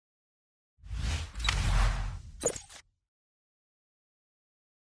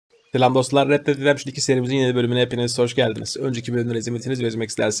Selam dostlar. Red Dead Redemption 2 serimizin yeni bölümüne hepiniz hoş geldiniz. Önceki bölümün rezimetinizi üzmek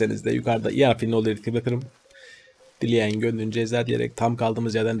isterseniz de yukarıda i harfinin olduğu yere tıklatırım. Dileyen gönlünce ezer diyerek tam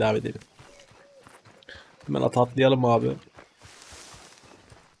kaldığımız yerden devam edelim. Hemen atlayalım abi.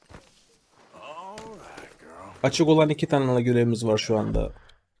 Açık olan iki tane ana görevimiz var şu anda.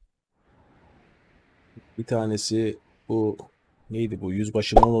 Bir tanesi bu neydi bu?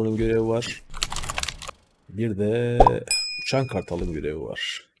 Yüzbaşı Mono'nun görevi var. Bir de uçan kartalın görevi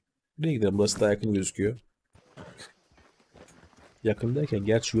var. Buraya gidelim. Burası daha yakın gözüküyor. Yakın derken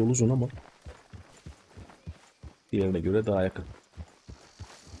gerçi yol uzun ama diğerine göre daha yakın.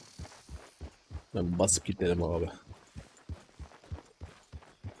 Ben basıp gidelim abi.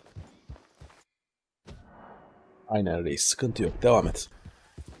 Aynen reis. Sıkıntı yok. Devam et.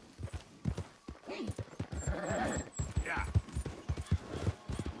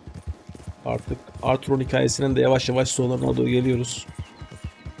 Artık Arthur'un hikayesinin de yavaş yavaş sonlarına doğru geliyoruz.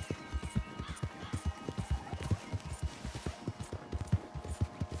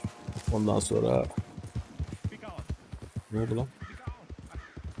 Ondan sonra... Ne oldu lan?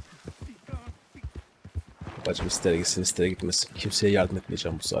 Bacım istere gitsin istere gitmesin. Kimseye yardım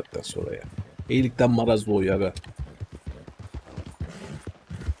etmeyeceğim bu saatten sonra ya. İyilikten maraz doğuyor aga.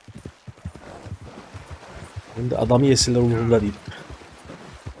 Hem de adamı yesinler umurumda değil.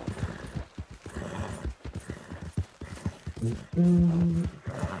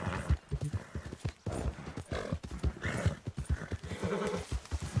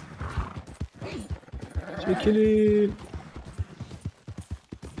 Çekilin.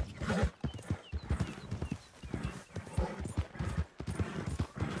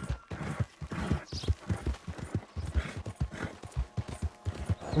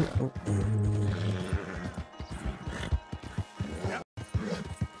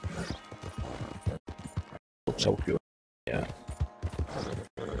 Çok çabuk yok ya.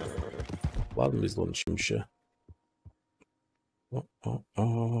 Var mı bizde onun için bir şey?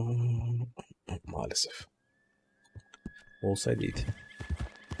 Maalesef. Olsaydı iyiydi.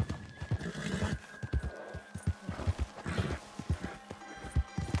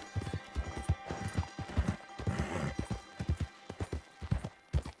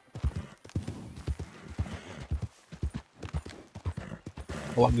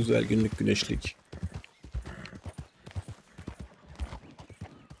 Hava güzel, günlük güneşlik.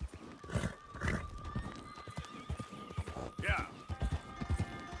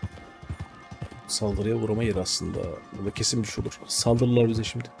 Saldırıya uğrama yeri aslında. Burada kesin bir şey olur. Saldırırlar bize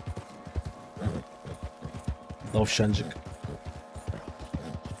şimdi. Tavşancık.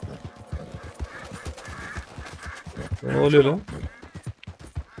 Ne oluyor lan?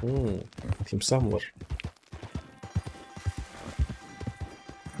 Timsah mı var?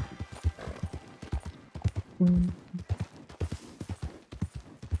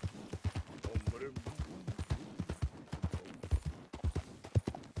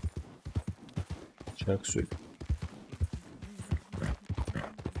 Şarkı söyle.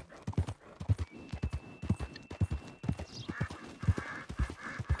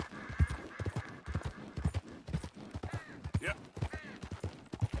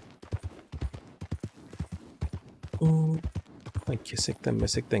 Kesekten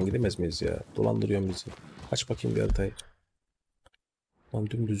mesekten gidemez miyiz ya? Dolandırıyor bizi. Aç bakayım bir haritayı. Lan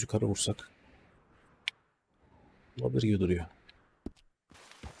dümdüz yukarı vursak. Olabilir gibi duruyor.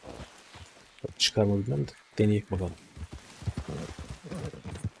 Çıkar mı bilmem de. Deneyek bakalım.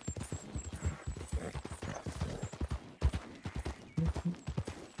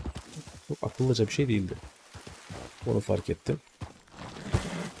 Çok akıllıca bir şey değildi. Onu fark ettim.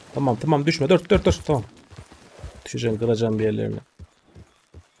 Tamam düşme. Dur. Tamam. Düşeceğim kıracağım bir yerlerini.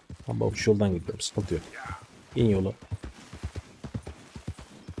 Ama bu yoldan gidiyorum. Sıkıntı yok. İn yola.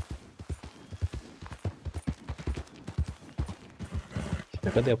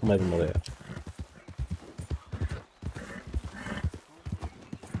 Ne kadar yapmayı bunlara ya.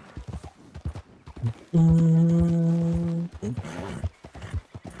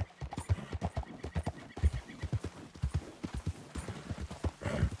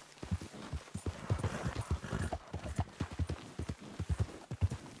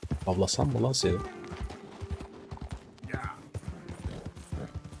 Avlasam mı lan seni?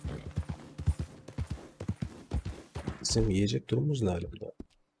 Bizim yiyecek durumumuz ne alemde?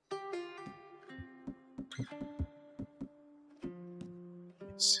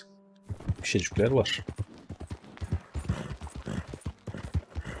 Bir şeycikler var.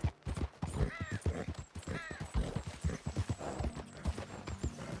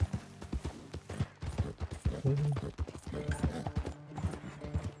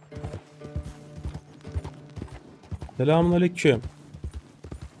 Selamünaleyküm.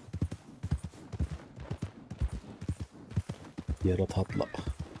 Yara tatlı.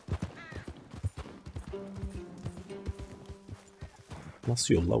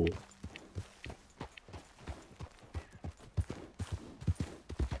 Nasıl yol la bu?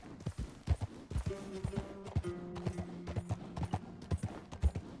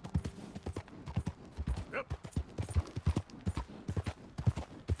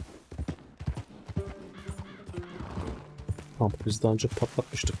 Tamam, biz daha önce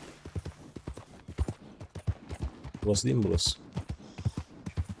patlatmıştık. Burası değil mi burası?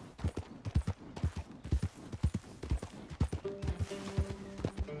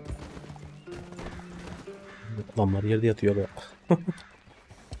 Adamlar yerde yatıyor da.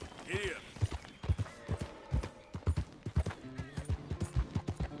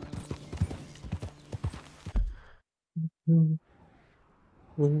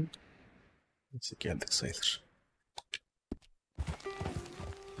 Neyse, geldik sayılır.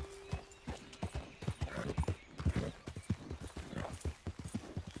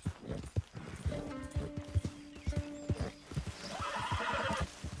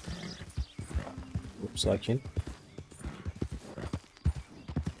 Sakin.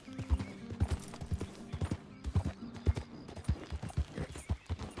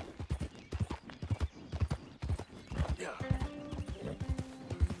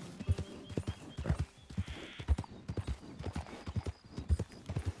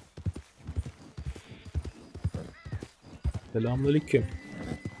 Selamünaleyküm.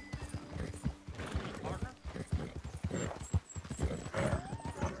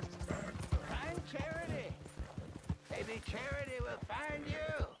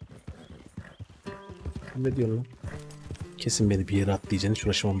 Ne diyorsun lan? Kesin beni bir yere atlayacaksın, hiç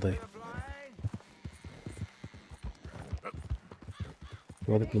uğraşamam dayı.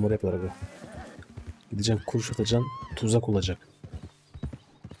 Bu adet numara yapıyorlar abi. Gideceksin, kuruş atacaksın, tuzak olacak.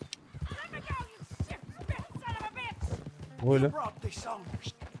 Öyle.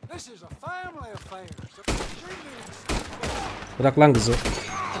 Bırak lan kızı.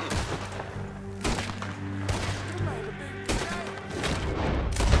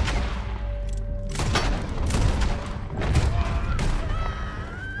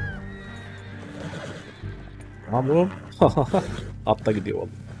 Tamam oğlum. Atla gidiyor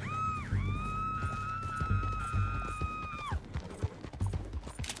oğlum.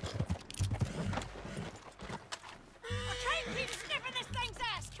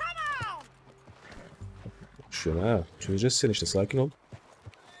 Şuna ha. Çözeceğiz seni işte, sakin ol.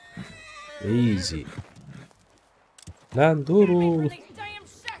 Easy. Lan dur oğlum.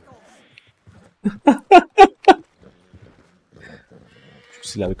 Şu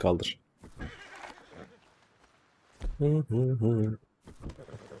silahı kaldır.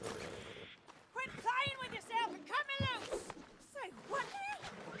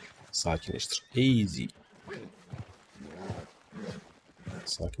 Sakinleştir. Easy.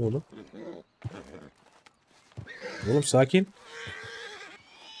 Sakin olun. Oğlum sakin.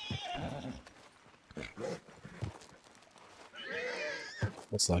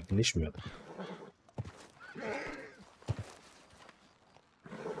 O sakinleşmiyor adam.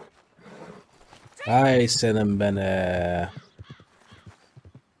 Ay senin bene.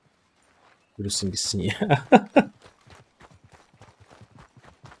 Yürüsün gitsin ya.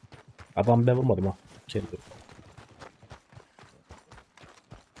 Adam ben vurmadım ha. Kendi.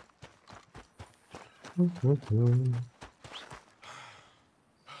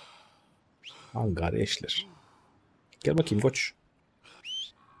 Hangar eşler. Gel bakayım koç.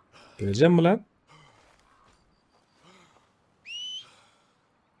 Geleceğim mi lan?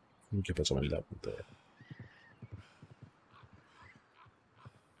 Bunu yapacağım illa burada ya.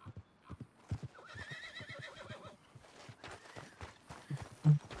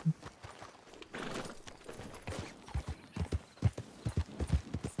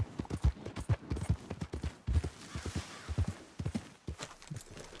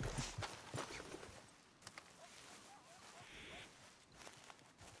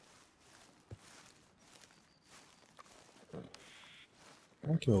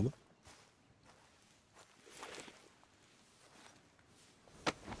 Kim oldu?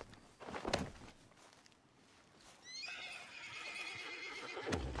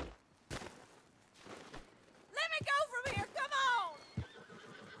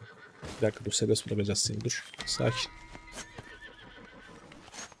 Bir dakika dur, serbest bırakacağız seni, dur. Sakin.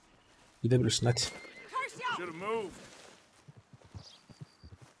 Gidebilirsin hadi.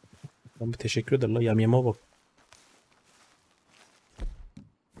 Ben bir teşekkür ederim la, yamyama bak.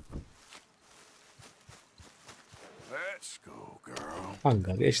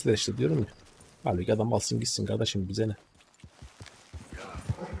 Hangar eşler işte diyorum ya. Halbuki adam alsın gitsin kardeşim, bize ne?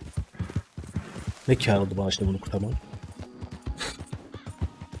 Ne kâr oldu bana işte bunu kurtarmam?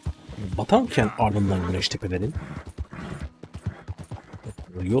 batarken ardından güneş tepedenin.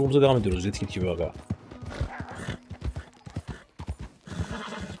 Yolumuza devam ediyoruz. Yetkili gibi aga.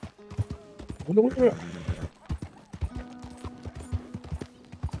 Buraya.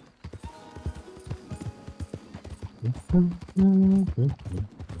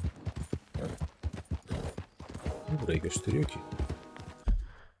 Burayı gösteriyor ki.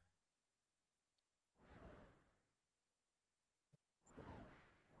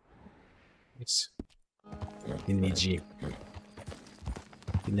 Neyse. Dinleyiciyim.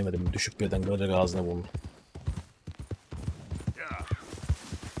 Dinlemedim. Düşük birden gıracak ağzına bulundu.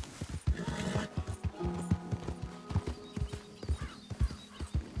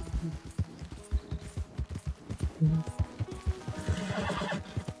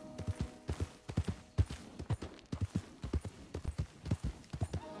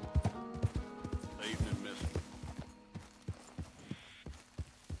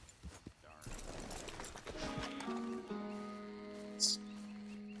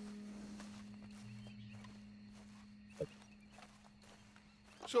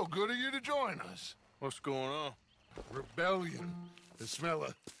 So good of you to join us. What's going on? Rebellion. The smell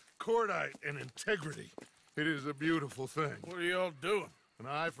of cordite and integrity. It is a beautiful thing. What are y'all doing? An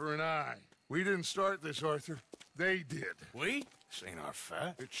eye for an eye. We didn't start this, Arthur. They did. We? This ain't our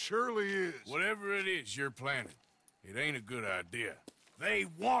fight. It surely is. Whatever it is you're planning, it ain't a good idea. They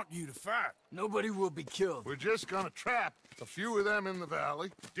want you to fight. Nobody will be killed. We're just gonna trap a few of them in the valley,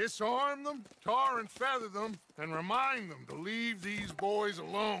 disarm them, tar and feather them, and remind them to leave these boys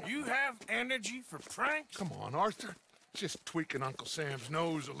alone. You have energy for pranks? Come on, Arthur. Just tweaking Uncle Sam's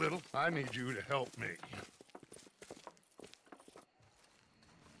nose a little. I need you to help me.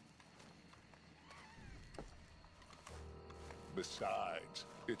 Besides,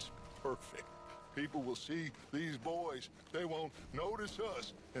 it's perfect. People will see these boys. They won't notice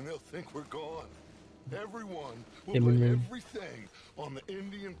us, and they'll think we're gone. Everyone will blame everything on the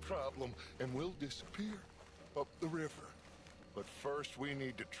Indian problem, and we'll disappear up the river. But first, we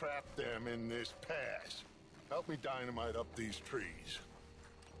need to trap them in this pass. Help me dynamite up these trees.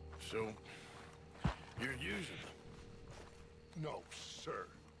 So, you're using them? No, sir.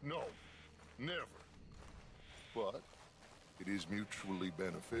 No. Never. But it is mutually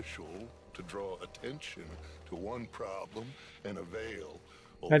beneficial to draw attention to one problem and avail.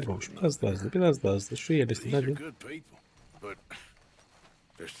 Hadi babuş, biraz daha hızlı, biraz daha hızlı. Şu yerleştir These are hadi. good people, but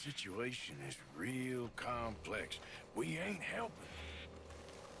their situation is real complex. We ain't helping.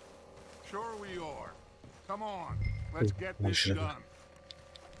 Sure we are. Come on. Let's get this done.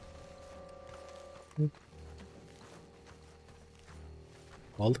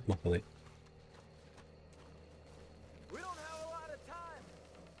 Aldık makalayı. We don't have a lot of time.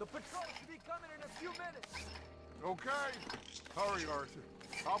 The patrol should be coming in a few minutes. Okay. Hurry, Arthur.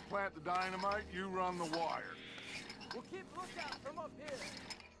 I'll plant the dynamite, you run the wire. We'll keep lookout from up here.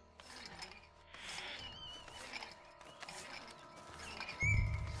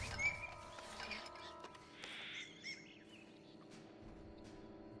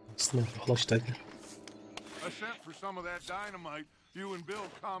 Aslında halaştaydı. I sent for some of that dynamite you and Bill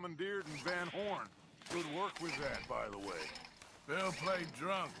commandeered in Van Horn. Good work with that, by the way. Bill played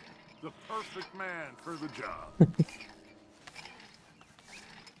drunk. The perfect man for the job.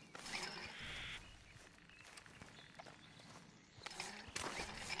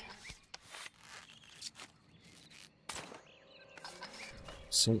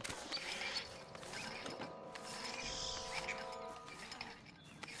 Son...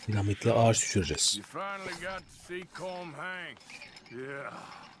 Dinamitle ağaç düşüreceğiz. You finally got to see Colm hang. Yeah.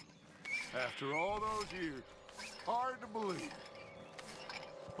 After all those years, hard to believe.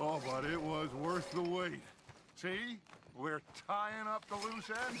 Oh, but it was worth the wait. See? We're tying up the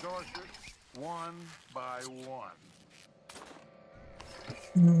loose ends, Arthur. One by one.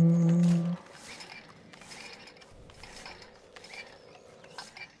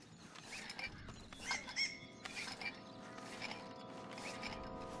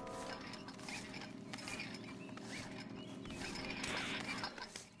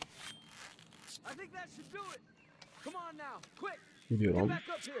 I think that should do it. Come on now, quick. Get Gidiyorum. back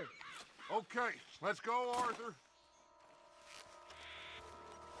up here. Okay, let's go, Arthur.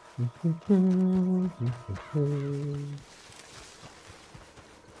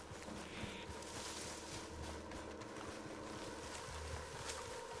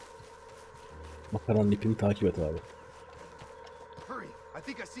 Makaranın ipini takip et abi. Hurry! I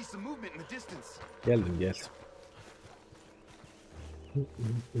think I see some movement in the distance. Geldim gel.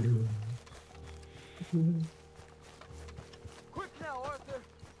 Quick now, Arthur.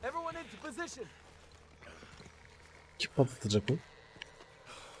 Everyone into position. Kim patlatacak o?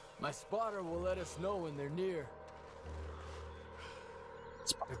 My spotter will let us know when they're near.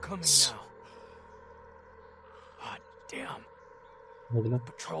 They're coming now. Ah, damn. Ne oldu lan?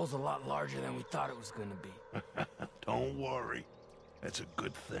 Patrol's a lot larger than we thought it was gonna be. Don't worry. That's a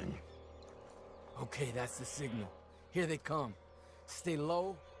good thing. Okay, that's the signal. Here they come. Stay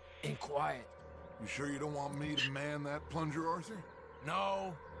low and quiet. You sure you don't want me to man that plunger, Arthur?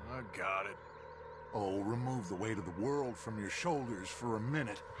 No, I got it. Oh, remove the weight of the world from your shoulders for a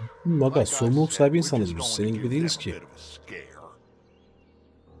minute. Aga Like I sorumluluk said, sahibi we're insanız just biz. going Senin to gibi give değiliz them a ki. bit of a scare.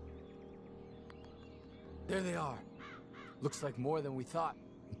 There they are. Looks like more than we thought.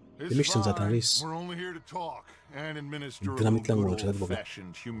 It's Demiştin zaten fine. reis. We're only here to talk and administer a Dinamitle mi good olacak? Hadi bakalım.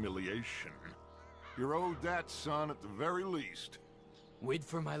 old-fashioned humiliation. You're owed that, son, at the very least. Wait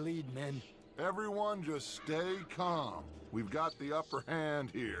for my lead, men. Everyone just stay calm. We've got the upper hand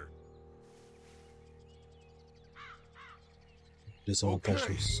here.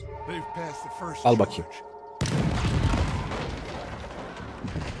 Dezavantajlıyız. They've passed the first Al bakayım. charge.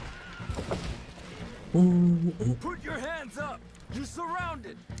 Put your hands up! You're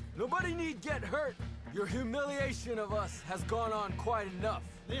surrounded! Nobody need get hurt! Your humiliation of us has gone on quite enough.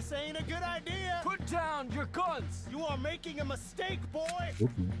 This ain't a good idea. Put down your guns! You are making a mistake, boy.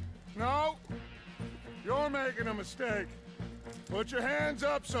 No, you're making a mistake. Put your hands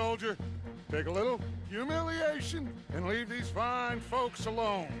up, soldier. Take a little humiliation and leave these fine folks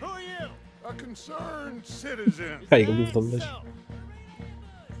alone. Who are you? A concerned citizen. Kaygılı bir vatandaş. So,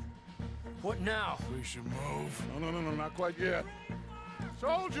 What now? We should move. No, not quite yet.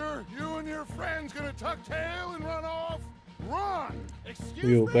 Soldier, you and your friends gonna tuck tail and run off? Run!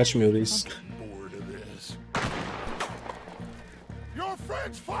 excuse Yok kaçmıyor reis. Bored of this. Your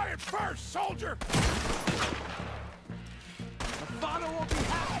friends fired first, soldier! The father won't be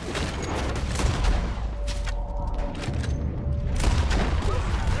happy!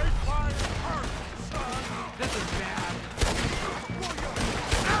 They fired first, son! This is bad!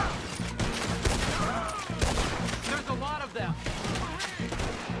 There's a lot of them!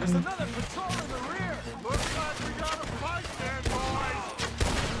 There's another patrol in the rear! Looks like we got a fight then, boys!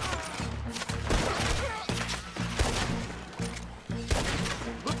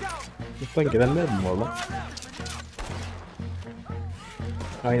 Look out! Lütfen gelenler mi var lan?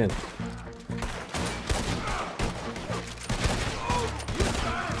 Aynen.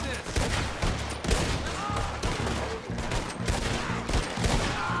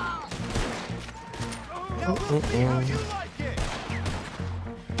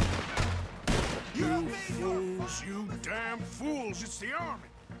 You fools, you damn fools, it's the army!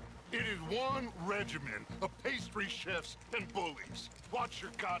 It is one regiment of pastry chefs and bullies. Watch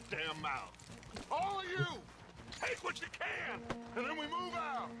your goddamn mouth. All of you, take what you can, and then we move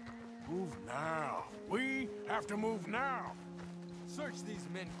out. Move now. We have to move now. Search these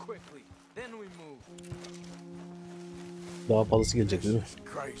men quickly, then we move. Daha fazlası gelecek değil mi?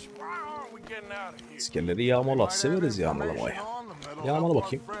 Christ, why aren't we getting out of here? İskelleri yağmalat. Severiz yağmalamayı. Yağmala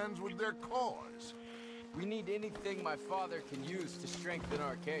bakayım. We need anything my father can use to strengthen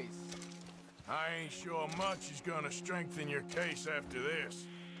our case. I ain't sure much is gonna strengthen your case after this.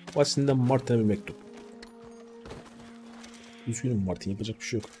 Basitinden Martin'e bir mektup. Üzgünüm Martin, yapacak bir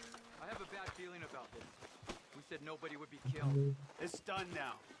şey yok. I have a bad feeling about this. We said nobody would be killed. It's done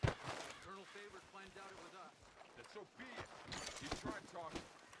now. Colonel Favors planned out it with us. Then so be it. You tried talking.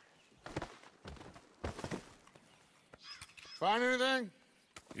 Find anything?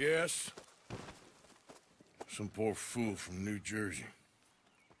 Yes. Some poor fool from New Jersey.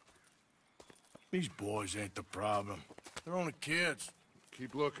 These boys ain't the problem. They're only kids.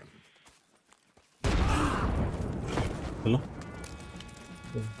 Keep looking. Hala.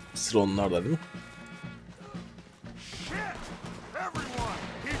 Sıra onlarda değil mi? Shit! Everyone,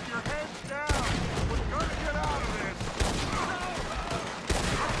 keep your heads down. We're gonna get out of this.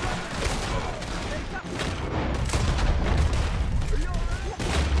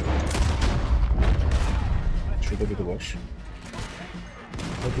 Şurada biri var.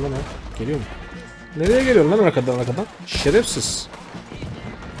 Hadi lan ha. Geliyor mu? Nereye geliyorsun lan arkadan? Şerefsiz.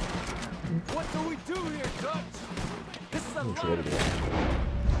 What do we do here, Dutch? This is a Şurada lot. biri var.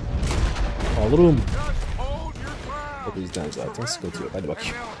 Alırım. Just hold your ground. O bizden zaten sıkıntı yok. Hadi And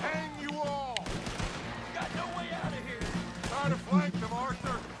bakayım. they'll hang you all. Got no way out of here. Try to flank them,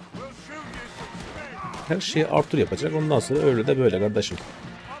 Arthur. We'll shoot you some space. Her şeyi Arthur yapacak. Ondan sonra öyle de böyle kardeşim. Up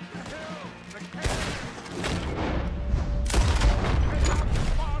the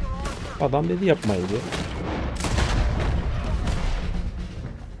hill. The Adam dedi yapmayın diyor.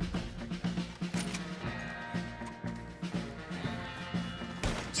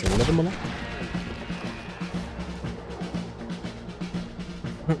 Sen anladın mı lan?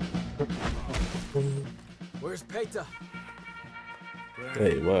 Peta.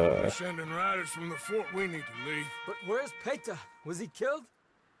 Eyvah. We're sending riders from the fort. We need to leave. But where's Peta? Was he killed?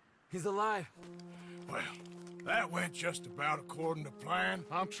 He's alive. Well, that went just about according to plan.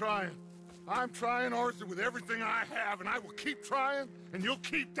 I'm trying. I'm trying, Arthur, with everything I have, and I will keep trying, and you'll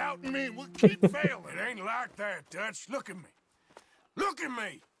keep doubting me, and we'll keep failing. It ain't like that, Dutch. Look at me. Look at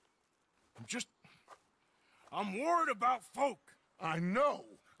me. I'm worried about folk. I know.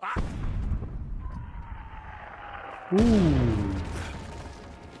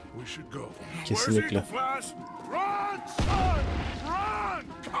 We should go. Kesinlikle. Where's Eagle Flies? Run, son! Run!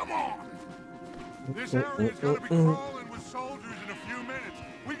 Come on! This area's gonna be crawling with soldiers in a few minutes.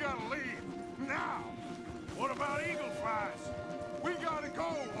 We gotta leave. Now! What about Eagle Flies? We gotta go,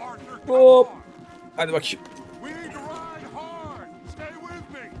 Arthur! Come Hop. on! Hadi bakayım. We need to ride hard! Stay with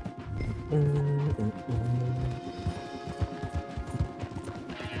me!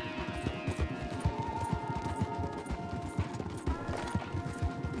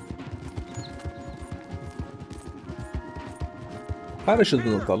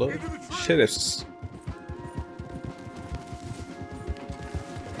 Paraşütün ortalığı. Şerefsiz.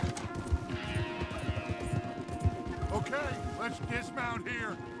 Okay, let's dismount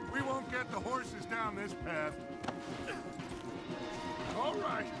here. We won't get the horses down this path. All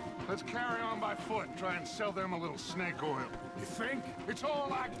right, let's carry on by foot. Try and sell them a little snake oil. You think? It's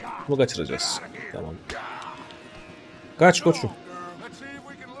all I got. Bunu kaçıracağız. Tamam. Kaç koçum. Let's see if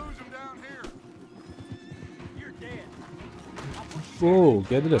we can lose them down here. You're dead. Oo,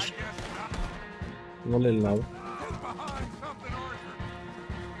 geldiler. Ne oluyor elin abi? Get behind something,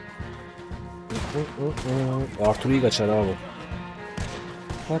 Arthur. Arthur iyi kaçar abi.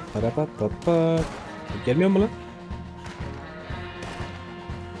 Pat para pat pat pat. Gelmiyor mu lan?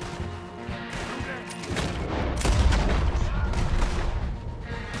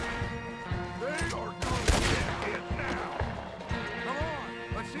 They are going to get hit now. Come on,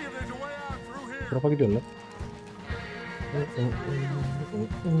 let's see if there's a way out through here. Tarafa gidiyorsun lan. More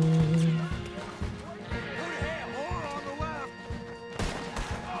on the left.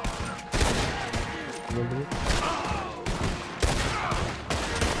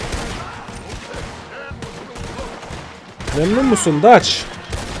 Memnun musun Daç?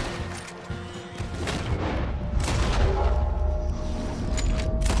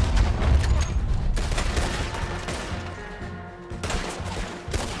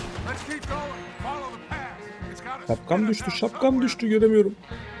 Let's keep going. Follow the path. It's got a Şapkam düştü, şapkam düştü, göremiyorum.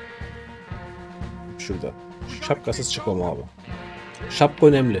 Şurada. Şapkasız çıkmam abi. Şapka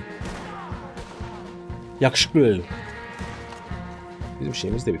önemli. Yakışıklı ölelim. Bizim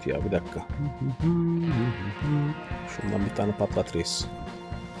şeyimiz de bitiyor, bir dakika. Şundan bir tane patlat reis.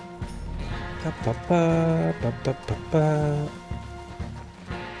 Pa pa pa pa pa pa pa.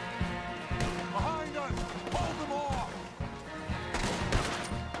 Behind us. Hold them off.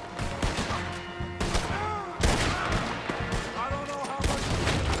 I don't know how much.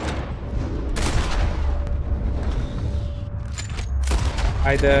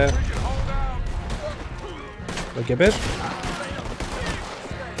 Haydi. We can hold out. Geber. I'll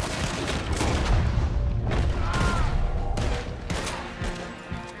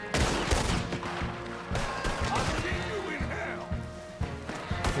see you in hell.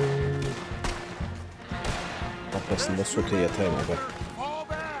 Kafasında soteye yatayım abi. Fall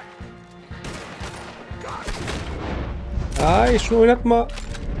back. Ay şunu oynatma. This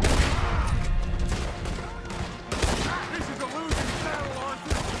is a losing battle,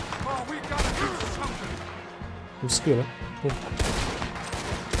 Arthur. Oh, we gotta do something. Kim sıkıyor lan? Hı.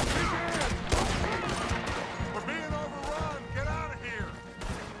 We're being overrun. Get out of here.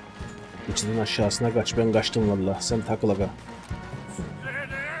 İçinin aşağısına kaç, ben kaçtım valla. Sen takıl aga.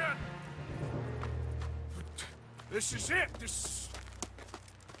 This is it. This.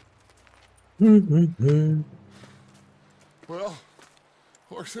 Well,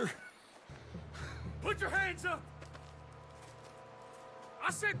 Arthur. Put your hands up.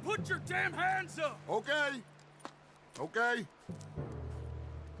 I said put your damn hands up. Okay. Okay.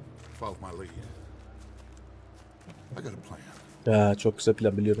 Follow my lead. I got a plan. Ya çok güzel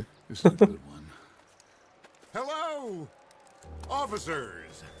plan biliyorum. This is a good one. Hello,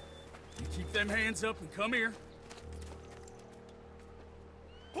 officers. You keep them hands up and come here.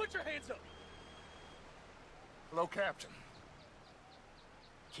 Put your hands up. Hello, Captain.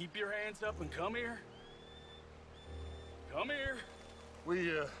 Keep your hands up and come here. Come here.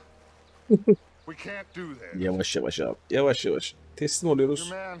 We can't do that. Yavaş yavaş abi. Yavaş yavaş. Teslim oluyoruz.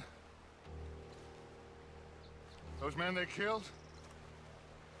 Your man. Those men they killed.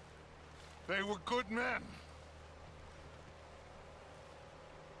 They were good men.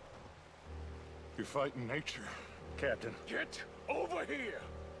 You're fighting nature, Captain. Get over here!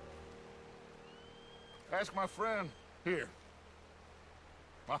 Ask my friend here.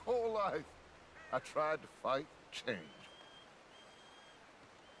 My whole life, I tried to fight change.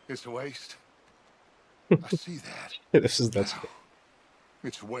 It's a waste. I see that. Şerefsizler.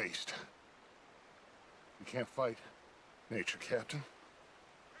 It's waste. You can't fight nature, Captain.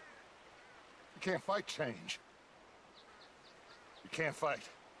 You can't fight change. You can't fight.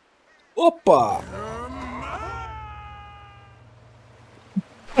 Hoppa!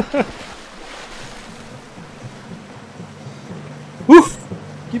 Uf!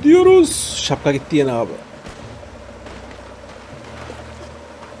 Gidiyoruz. Şapka gitti yine abi.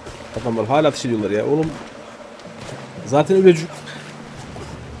 Adamlar hala ateş ediyorlar ya. Oğlum zaten ölecek.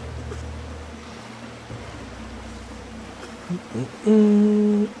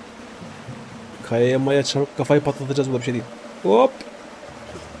 Kayaya maya çarpıp kafayı patlatacağız, bu da bir şey değil. Hop!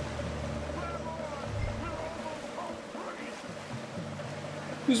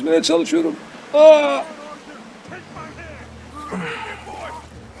 Yüzmeye çalışıyorum. Aa!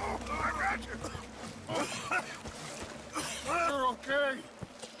 You're okay.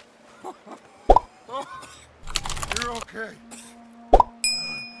 You're okay.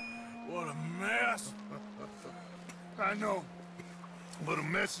 What a mess! I know. But a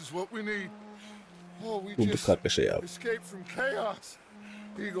mess is what we need. Oh, we Bulduk just kargaşa ya. escaped from chaos.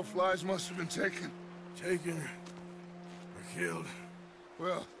 Eagle flies must have been taken. Taken or killed?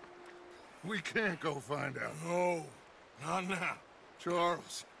 Well, we can't go find out. No, not now.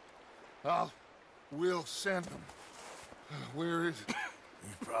 Charles, we'll send them. Where is it?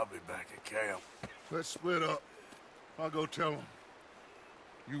 He's probably back at camp. Let's split up. I'll go tell them.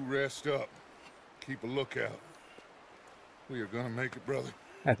 You rest up. Keep a lookout. We are gonna make it, brother.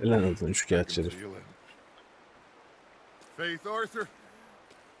 Hadi lan oradan şikayetçi herif. See you later. Faith, Arthur.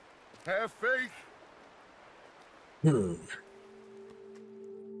 Have faith.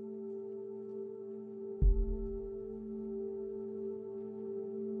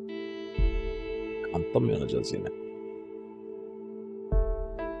 Kampta mı yanacağız yine?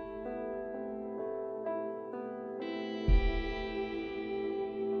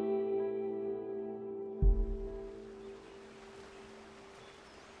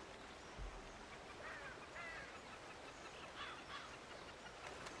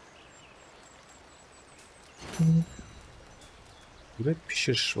 Üret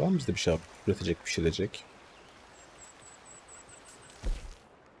pişir. Var mı bizde bir şey üretecek, pişirecek?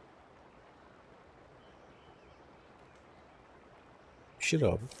 Pişir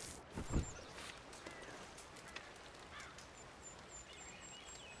abi.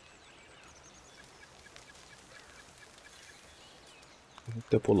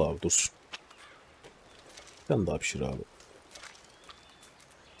 Depolu abi, dursun. Ben daha pişir abi.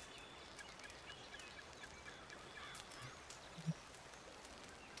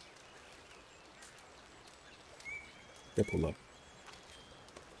 Depolu abi.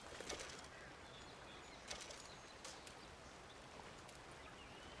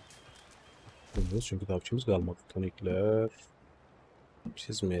 Bilmiyoruz çünkü kitapçımız kalmadı. Tonikler.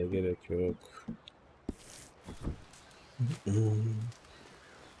 Çizmeye gerek yok.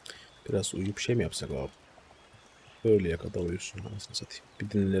 Biraz uyuyup şey mi yapsak abi? Öğleye kadar uyusun, anasını satayım. Bir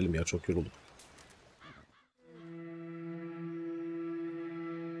dinlenelim ya, çok yoruldum.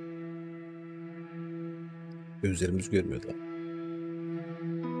 Gözlerimiz görmüyor da.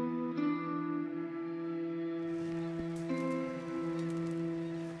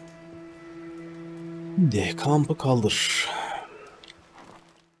 Şimdi kampı kaldır.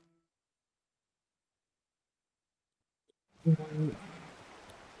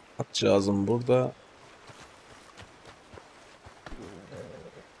 Atcağızım burada.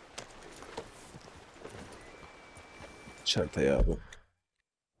 Çartaya abi.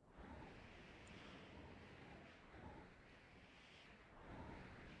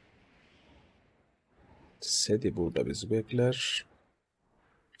 Sedi burada bizi bekler.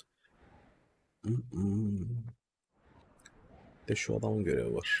 De şu adamın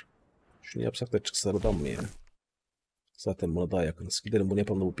görevi var. Şunu yapsak da çıksa adam mı ya? Zaten buna daha yakınız. Gidelim bunu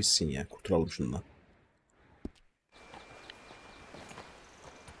yapalım da bu pişsin ya. Kurtulalım şundan.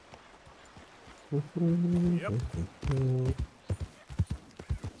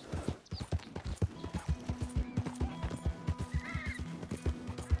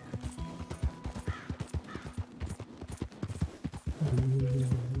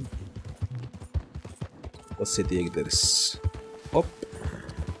 Sediye gideriz. Hop.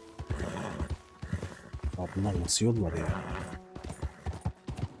 Abi bunlar nasıl yollar ya?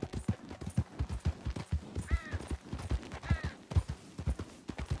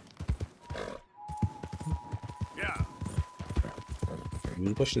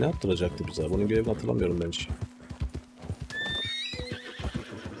 Yüzbaşı ne yaptıracaktı bize? Bunun görevini hatırlamıyorum ben hiç.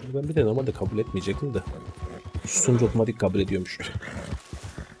 Ben bir de normalde kabul etmeyecektim de. Sunucu otomatik kabul ediyormuş.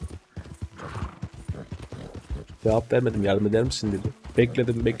 Cevap vermedim, yardım eder misin dedi.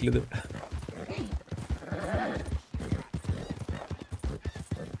 Bekledim.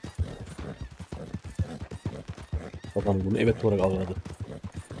 Adam bunu evet olarak algıladı.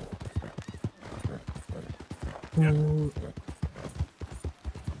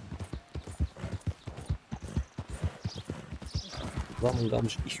 Adamın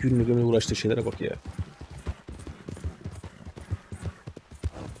kalmış 2 günlük ömrü uğraştığı şeylere bak ya.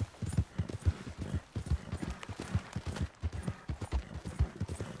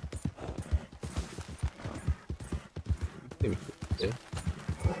 Değil mi?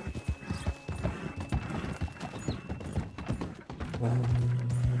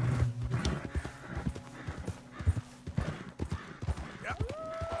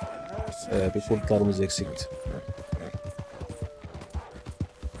 Bir kurtlarımız eksikti.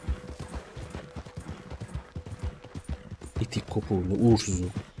 İtik kopuğunu, uğursuzu.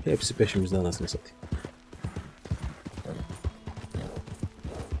 Hepsi peşimizde anasını satayım.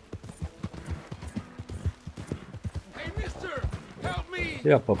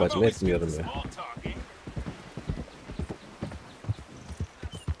 Yok babacım etmiyorum ya.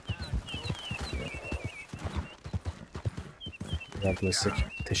 Yardım etsek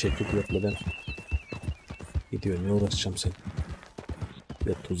teşekkür etmeden gidiyor, ne uğraşacağım sen?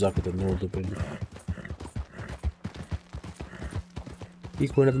 Ya tuzak ne oldu böyle?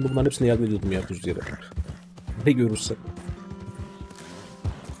 İlk oynadığımda bunların hepsine yardım ediyordum ya düz yere. Ne görürsem.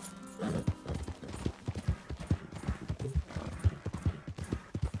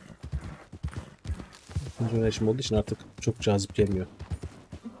 İkinci oynayışım olduğu için artık çok cazip gelmiyor.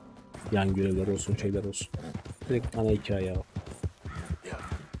 Yan görevler olsun, şeyler olsun. Direkt ana hikaye ya.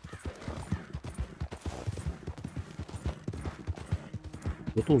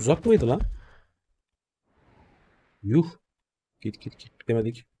 Bu da uzak mıydı lan? Yuh. Git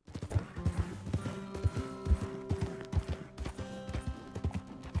demedik.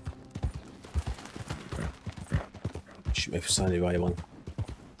 Şimdi efsane bir hayvan.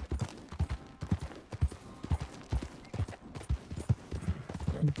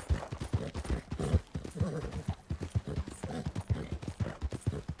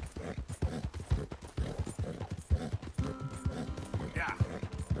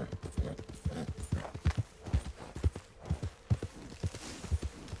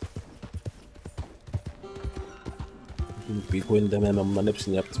 İlk oyunda hemen bunların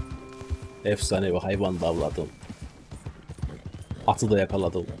hepsini yaptım. Efsane bir hayvan da avladım. Atı da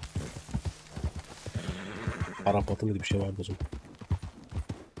yakaladım. Arap atı mıydı, bir şey vardı o zaman.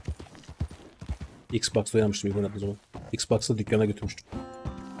 Xbox'ta oynamıştım ilk oynadım o zaman. Xbox'ta dükkana götürmüştüm.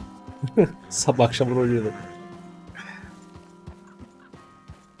 Sabah akşam oynuyordum.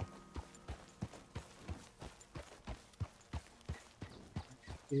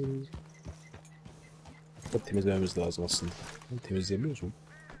 Temizlememiz lazım aslında. Temizleyemiyoruz mu?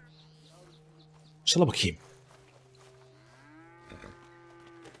 Şuna bakayım.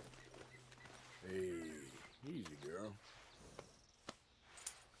 Easy, girl.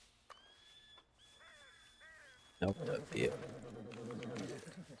 Yap diye.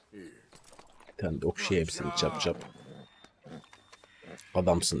 Bir tane de okşayayım seni çap.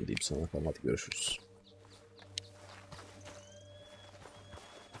 Adamsın diyeyim sana. Tamam, hadi görüşürüz.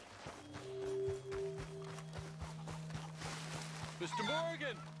 Mr.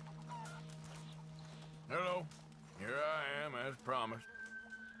 Morgan! Hello. Here I am, as promised.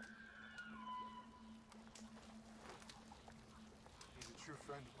 He's a true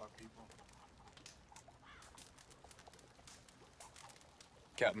friend of our people.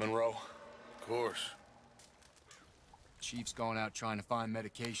 Captain Monroe. Of course. Chief's gone out trying to find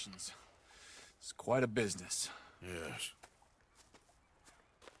medications. It's quite a business. Yes.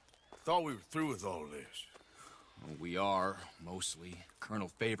 Thought we were through with all this. Well, we are, mostly. Colonel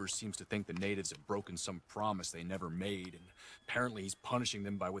Favors seems to think the natives have broken some promise they never made, and apparently he's punishing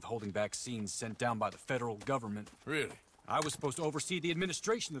them by withholding vaccines sent down by the federal government. Really? I was supposed to oversee the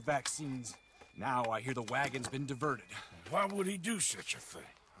administration of vaccines. Now I hear the wagon's been diverted. Why would he do such a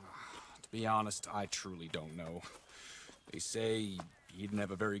thing? To be honest, I truly don't know. They say he didn't have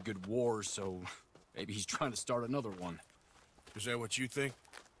a very good war, so maybe he's trying to start another one. Is that what you think?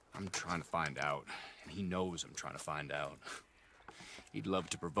 I'm trying to find out, and he knows I'm trying to find out. He'd love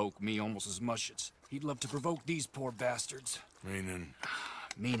to provoke me almost as much as he'd love to provoke these poor bastards. Meaning?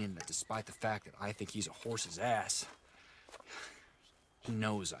 Meaning that despite the fact that I think he's a horse's ass, he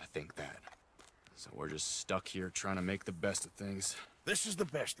knows I think that. So we're just stuck here trying to make the best of things. This is the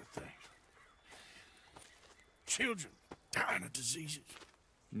best of things. Children dying of diseases.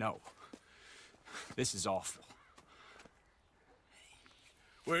 No. This is awful.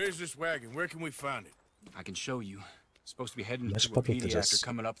 Where is this wagon? Where can we find it? I can show you. Supposed to be heading Let's to a put it to pediatric this.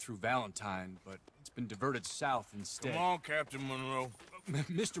 coming up through Valentine, but it's been diverted south instead. Come on, Captain Monroe.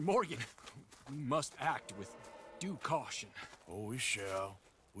 Mr. Morgan, we must act with due caution. Oh, we shall.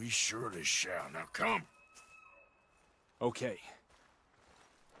 We surely shall. Now come. Okay.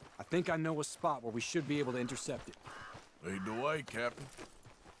 I think I know a spot where we should be able to intercept it. Lead the way, Captain.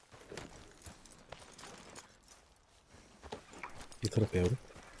 Bir tarafa yavrum.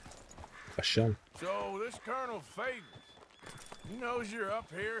 Aşağı mı? So, this Colonel Favors, he knows you're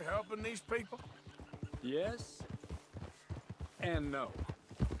up here helping these people? Yes. And no.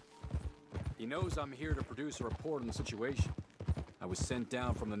 He knows I'm here to produce a report on the situation. I was sent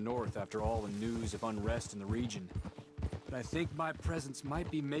down from the north after all the news of unrest in the region. But I think my presence might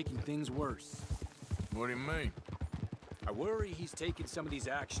be making things worse. What do you mean? I worry he's taking some of these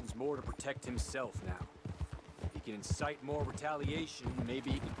actions more to protect himself now. If he can incite more retaliation,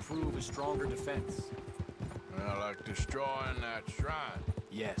 maybe he can prove a stronger defense. Well, like destroying that shrine.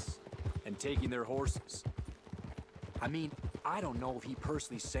 Yes, and taking their horses. I mean, I don't know if he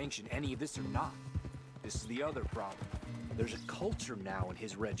personally sanctioned any of this or not. This is the other problem. There's a culture now in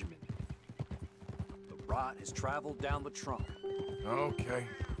his regiment. The rot has traveled down the trunk. Okay.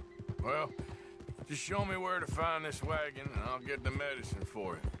 Well, just show me where to find this wagon and I'll get the medicine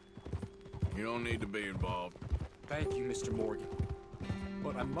for it. You don't need to be involved. Thank you, Mr. Morgan.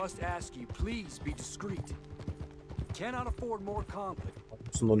 But I must ask you, please be discreet. We cannot afford more conflict.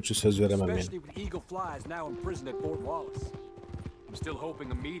 Bunun için söz veremem yani. Especially with Eagle Flies now imprisoned at Fort Wallace. I'm still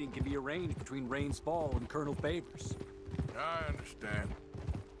hoping a meeting can be arranged between Rains Fall and Colonel Favors. I understand.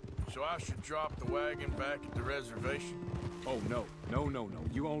 So I should drop the wagon back at the reservation? Oh, no. No.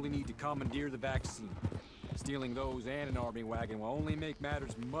 You only need to commandeer the vaccine. Stealing those and an army wagon will only make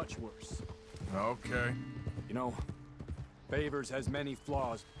matters much worse. Okay. You know, Favors has many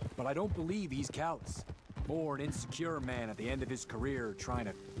flaws, but I don't believe he's callous. More an insecure man at the end of his career trying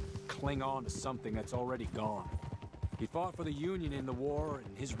to cling on to something that's already gone. He fought for the Union in the war,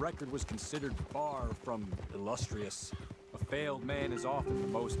 and his record was considered far from illustrious. A failed man is often the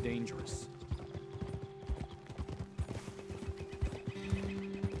most dangerous.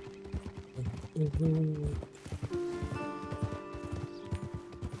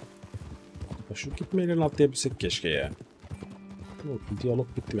 Şu gitmeyle atlayabilsek keşke ya. Tamam, diyalog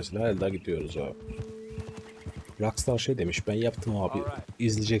bitti mesela. Hala gidiyoruz abi. Rockstar şey demiş, ben yaptım abi.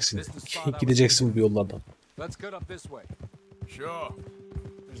 İzleyeceksin. Gideceksin bu yollardan. Let's cut up this way. Sure.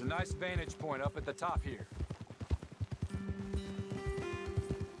 There's a nice vantage point up at the top here.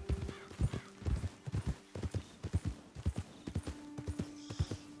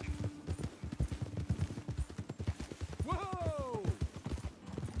 Whoa!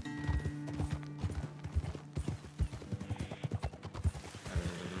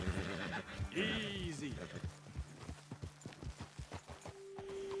 Easy.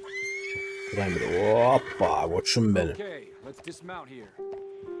 Buraya bir hoppa koçum benim. Okay, let's dismount here.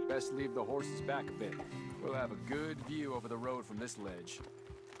 Best leave the horses back a bit. We'll have a good view over the road from this ledge.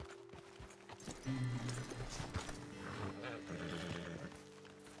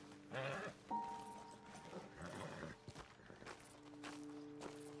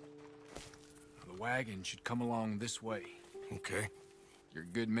 The wagon should come along this way. Okay. You're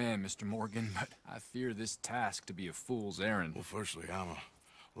a good man, Mr. Morgan, but I fear this task to be a fool's errand. Well, firstly, I'm a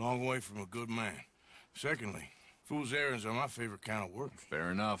long way from a good man. Secondly, fool's errands are my favorite kind of work.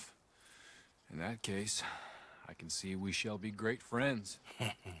 Fair enough. In that case, I can see we shall be great friends.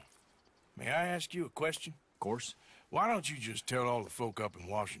 May I ask you a question? Of course. Why don't you just tell all the folk up in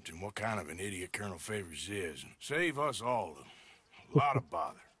Washington what kind of an idiot Colonel Favors is and save us all a lot of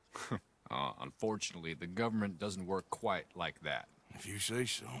bother? Unfortunately, the government doesn't work quite like that. If you say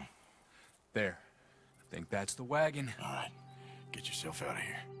so. There. I think that's the wagon. All right. Get yourself out of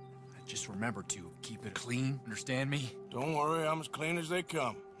here. Just remember to keep it clean, understand me? Don't worry, I'm as clean as they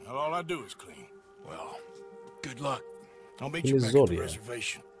come. Not all I do is clean. Well, good luck. I'll meet you back at the Zor ya.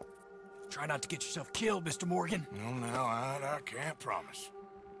 reservation. Try not to get yourself killed, Mr. Morgan. No, now, I can't promise.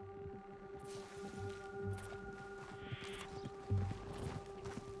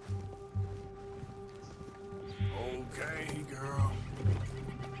 Okay, girl.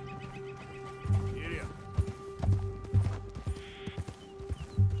 Giddy up.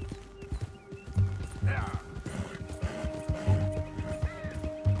 Yeah.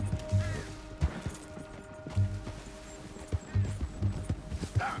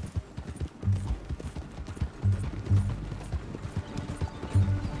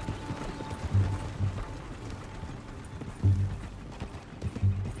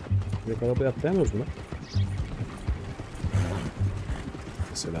 Yok, arabaya atlayamıyoruz mu?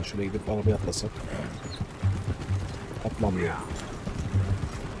 Mesela şuraya gidip arabaya atlasak. Atlamıyor.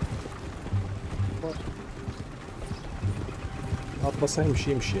 Atlasaymış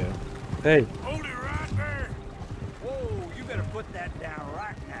iyiymiş ya. Hey. Hold it right there. Whoa, you better put that down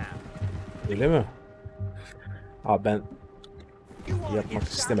right now. Öyle mi? Abi ben You wanna yapmak get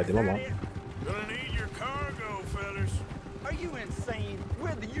shot, istemedim is ama. that it? Gonna need your cargo, fellas. Are you insane?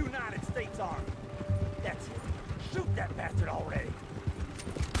 We're the United States Army. That's it. Shoot that bastard already.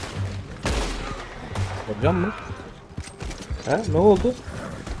 Hocam mı? He, ne oldu?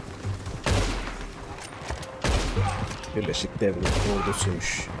 Birleşik Devlet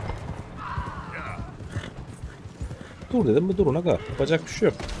Ordusu'ymuş. Dur dedim mi durun aga. Yapacak bir şey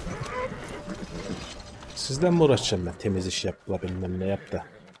yok. Sizden mi uğraşacağım ben? Temiz iş yapla bilmem ne yap da.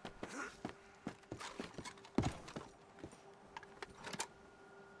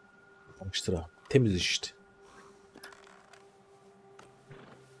 Karıştıra. Temiz iş işte.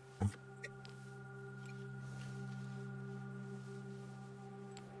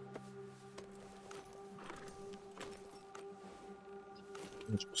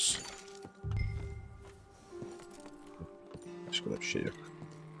 Başka da bir şey yok.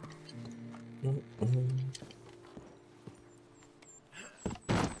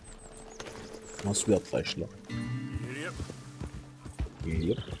 Nasıl bir atlayış lan?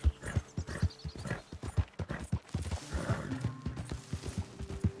 Geliyor.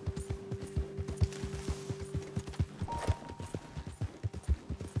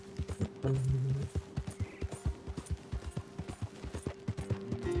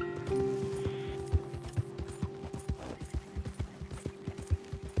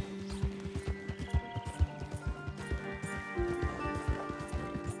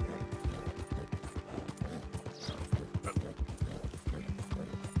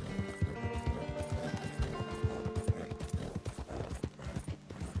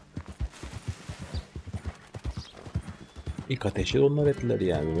 İlk ateşi onlar ettiler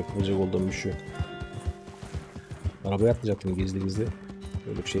yani. Yapılacak olduğum bir şey yok. Arabaya atlayacaktım gizli gizli.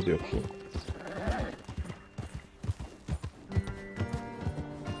 Öyle bir şey de yok.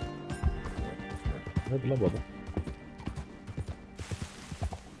 Hadi la baba.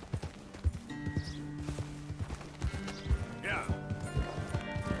 Yeah.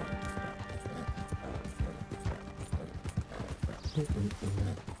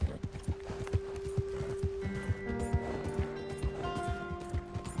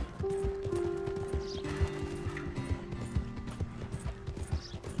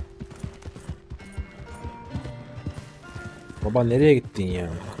 Baba nereye gittin ya?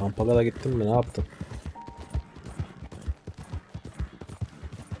 Kampa kadar gittin mi? Ne yaptın?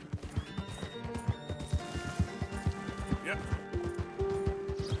 Yep.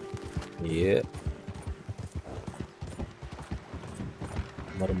 İyi.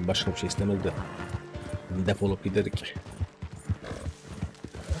 Umarım başka bir şey istemez de defolup giderik.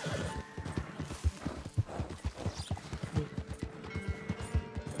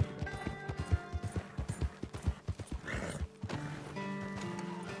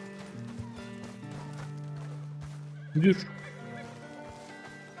 Müdür.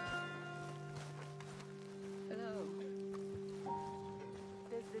 Hello.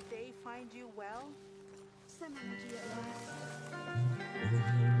 Does the day find you well? Some energy at last.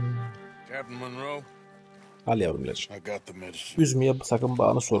 Captain Monroe, Al yavrum ilacı. I got the medicine. Üzmeye sakın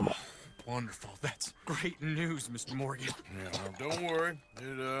bağını sorma. Wonderful. That's great news, Mr. Morgan. Yeah, don't worry.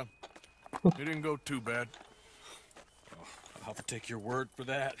 It didn't go too bad. I'll have to take your word for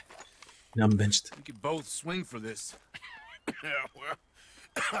that. Yan benched. We could both swing for this. Yeah, well,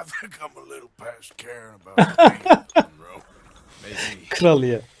 I think I'm a little past caring about things, Monroe. Maybe. Kral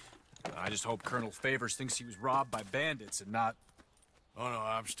ya. I just hope Colonel Favors thinks he was robbed by bandits and not... Oh, no,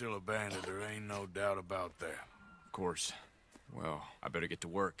 I'm still a bandit. There ain't no doubt about that. Of course. Well, I better get to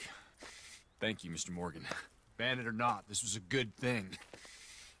work. Thank you, Mr. Morgan. Bandit or not, this was a good thing.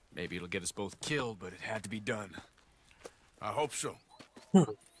 Maybe it'll get us both killed, but it had to be done. I hope so.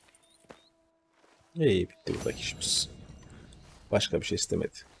 İyi bitti buradaki işimiz. Başka bir şey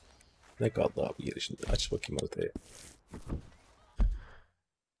istemedi. Ne kaldı abi geri şimdi? Aç bakayım haritayı.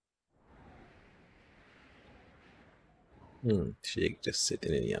 Şeye gideceğiz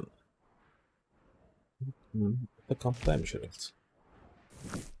setinin yanına. Burada kamptaymış herhalde.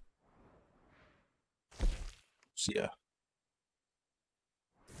 Siyah.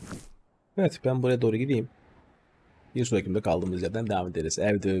 Evet ben buraya doğru gideyim. Bir sonraki bölümde kaldığımız yerden devam ederiz.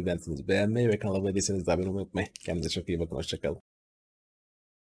 Eğer videoyu beğendiyseniz beğenmeyi ve kanala abone değilseniz de abone olmayı unutmayın. Kendinize çok iyi bakın. Hoşçakalın.